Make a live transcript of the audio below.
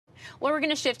Well, we're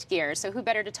going to shift gears. So who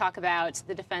better to talk about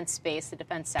the defense space, the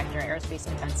defense sector, aerospace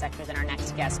and defense sector than our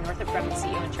next guest, Northrop Grumman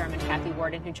CEO and Chairman Kathy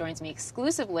Warden, who joins me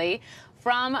exclusively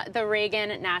from the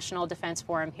Reagan National Defense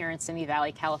Forum here in Simi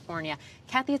Valley, California.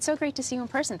 Kathy, it's so great to see you in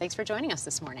person. Thanks for joining us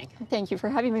this morning. Thank you for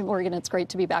having me, Morgan. It's great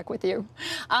to be back with you.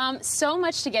 So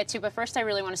much to get to, but first I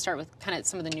really want to start with kind of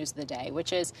some of the news of the day,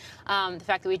 which is the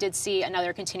fact that we did see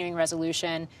another continuing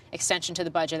resolution extension to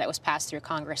the budget that was passed through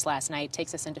Congress last night.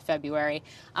 Takes us into February.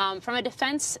 From a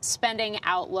defense spending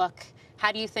outlook,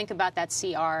 how do you think about that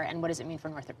CR and what does it mean for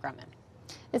Northrop Grumman?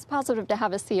 It's positive to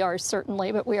have a CR,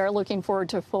 certainly, but we are looking forward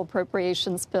to a full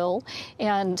appropriations bill.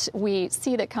 And we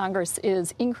see that Congress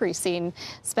is increasing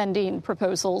spending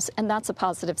proposals, and that's a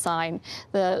positive sign.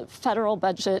 The federal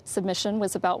budget submission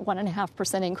was about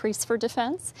 1.5% increase for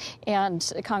defense, and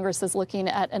Congress is looking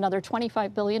at another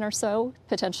 $25 billion or so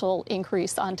potential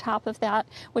increase on top of that,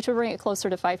 which would bring it closer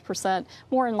to 5%,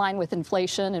 more in line with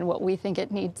inflation and what we think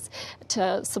it needs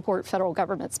to support federal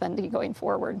government spending going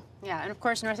forward. Yeah, and of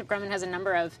course, Northrop Grumman has a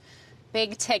number of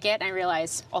big ticket, I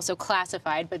realize also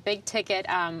classified, but big ticket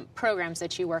programs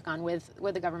that you work on with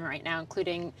the government right now,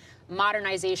 including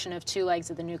modernization of two legs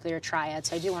of the nuclear triad.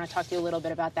 So I do want to talk to you a little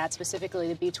bit about that, specifically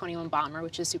the B-21 bomber,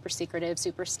 which is super secretive,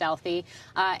 super stealthy.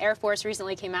 Air Force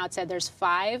recently came out, said there's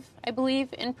 5, I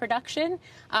believe, in production.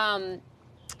 How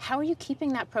are you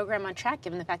keeping that program on track,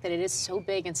 given the fact that it is so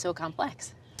big and so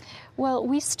complex? Well,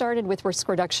 we started with risk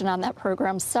reduction on that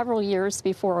program several years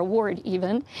before award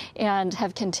even, and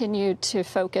have continued to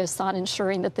focus on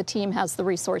ensuring that the team has the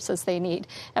resources they need.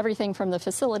 Everything from the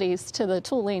facilities to the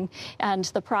tooling and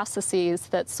the processes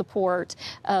that support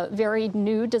a very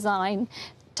new design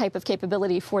type of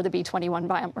capability for the B-21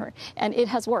 bomber. And it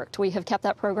has worked. We have kept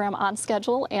that program on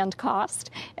schedule and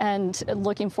cost, and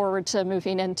looking forward to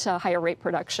moving into higher rate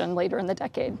production later in the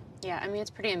decade. Yeah, I mean, it's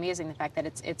pretty amazing the fact that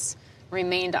it's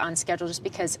remained on schedule, just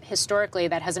because historically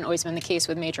that hasn't always been the case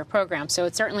with major programs. So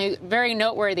it's certainly very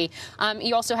noteworthy.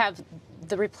 You also have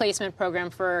the replacement program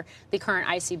for the current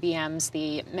ICBMs,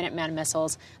 the Minuteman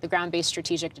missiles. The ground-based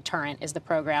strategic deterrent is the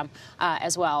program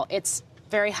as well. It's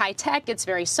very high-tech, it's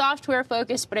very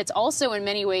software-focused, but it's also in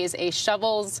many ways a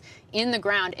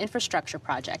shovels-in-the-ground infrastructure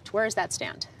project. Where does that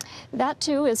stand? That,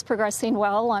 too, is progressing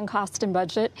well on cost and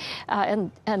budget,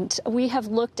 and we have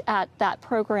looked at that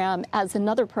program as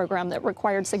another program that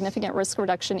required significant risk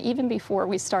reduction even before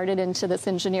we started into this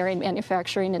engineering,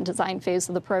 manufacturing, and design phase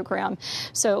of the program.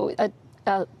 So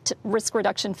a risk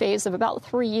reduction phase of about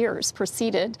 3 years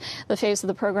preceded the phase of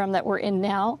the program that we're in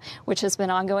now, which has been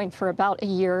ongoing for about a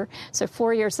year. So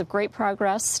 4 years of great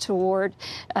progress toward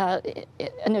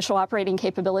initial operating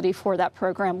capability for that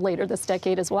program later this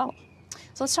decade as well.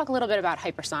 So let's talk a little bit about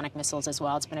hypersonic missiles as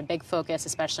well. It's been a big focus,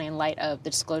 especially in light of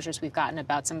the disclosures we've gotten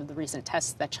about some of the recent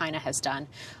tests that China has done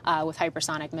with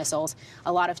hypersonic missiles.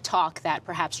 A lot of talk that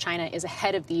perhaps China is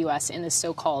ahead of the U.S. in this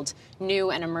so-called new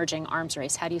and emerging arms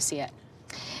race. How do you see it?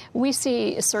 We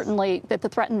see certainly that the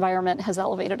threat environment has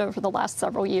elevated over the last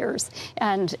several years.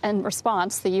 And in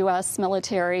response, the U.S.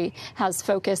 military has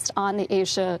focused on the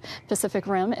Asia-Pacific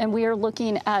Rim, and we are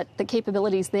looking at the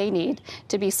capabilities they need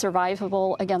to be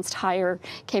survivable against higher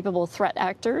capable threat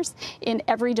actors in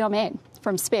every domain,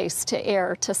 from space to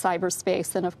air to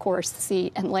cyberspace, and of course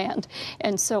sea and land.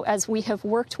 And so as we have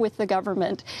worked with the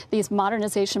government, these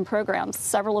modernization programs,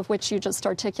 several of which you just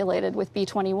articulated with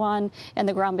B-21 and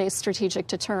the ground-based strategic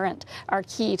deterrent, are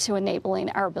key to enabling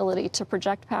our ability to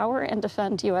project power and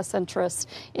defend U.S. interests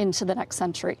into the next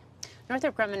century.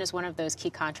 Northrop Grumman is one of those key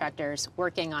contractors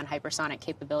working on hypersonic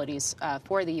capabilities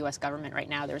for the U.S. government right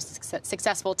now. There's a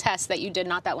successful test that you did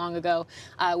not that long ago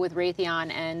with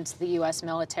Raytheon and the U.S.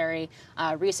 military.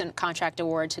 Recent contract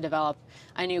award to develop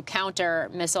a new counter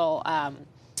missile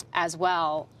as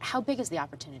well. How big is the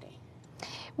opportunity?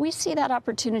 We see that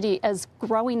opportunity as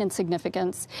growing in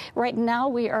significance. Right now,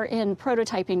 we are in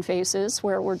prototyping phases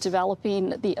where we're developing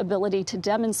the ability to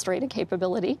demonstrate a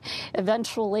capability.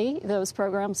 Eventually, those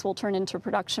programs will turn into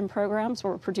production programs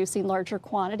where we're producing larger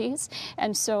quantities.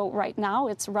 And so right now,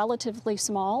 it's relatively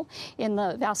small in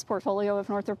the vast portfolio of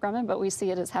Northrop Grumman, but we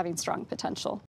see it as having strong potential.